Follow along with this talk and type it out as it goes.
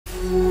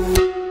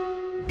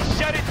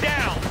Shut it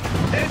down!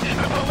 This is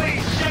the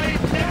police! Shut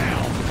it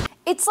down!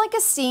 It's like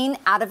a scene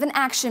out of an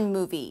action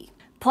movie.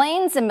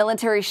 Planes and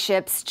military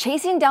ships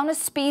chasing down a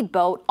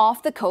speedboat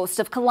off the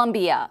coast of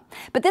Colombia.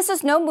 But this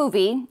is no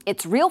movie,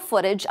 it's real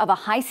footage of a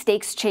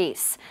high-stakes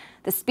chase.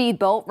 The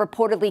speedboat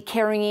reportedly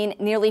carrying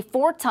nearly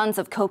 4 tons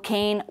of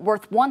cocaine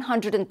worth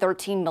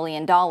 $113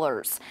 million.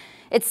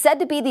 It's said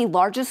to be the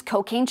largest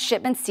cocaine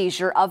shipment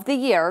seizure of the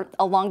year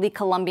along the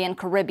Colombian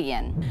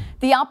Caribbean.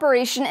 The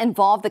operation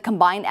involved the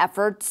combined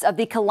efforts of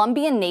the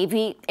Colombian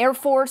Navy, Air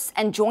Force,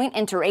 and Joint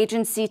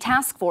Interagency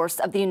Task Force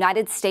of the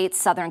United States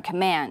Southern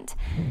Command.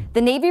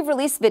 The Navy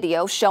released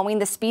video showing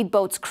the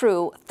speedboat's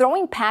crew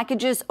throwing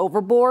packages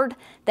overboard,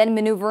 then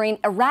maneuvering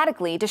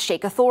erratically to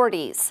shake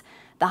authorities.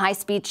 The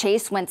high-speed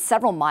chase went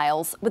several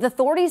miles, with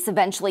authorities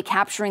eventually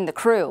capturing the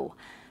crew.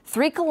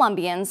 3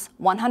 Colombians,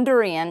 1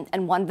 Honduran,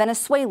 and 1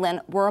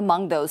 Venezuelan were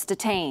among those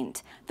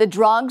detained. The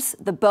drugs,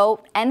 the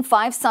boat, and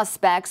 5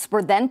 suspects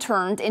were then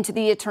turned into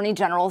the Attorney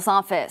General's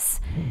office.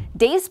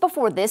 Days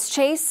before this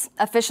chase,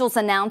 officials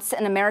announced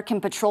an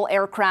American patrol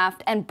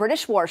aircraft and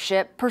British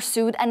warship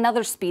pursued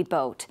another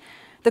speedboat.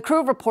 The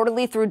crew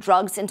reportedly threw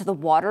drugs into the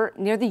water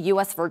near the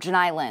U.S. Virgin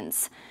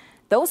Islands.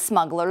 Those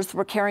smugglers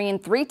were carrying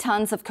 3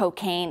 tons of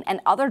cocaine and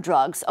other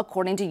drugs,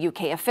 according to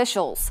UK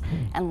officials.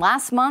 And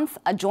last month,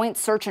 a joint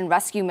search and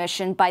rescue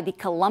mission by the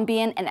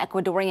Colombian and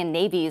Ecuadorian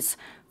navies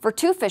for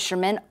 2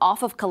 fishermen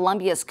off of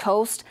Colombia's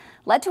coast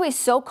led to a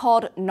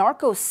so-called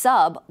narco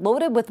sub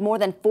loaded with more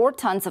than 4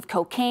 tons of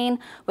cocaine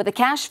with a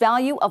cash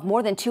value of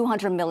more than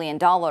 $200 million.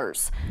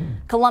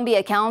 Colombia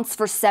accounts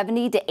for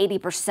 70 to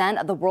 80%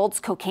 of the world's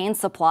cocaine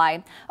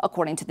supply,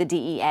 according to the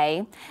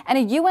DEA. And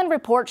a UN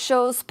report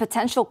shows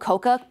potential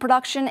coca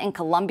production in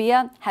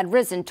Colombia had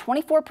risen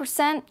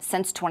 24%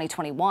 since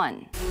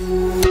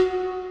 2021.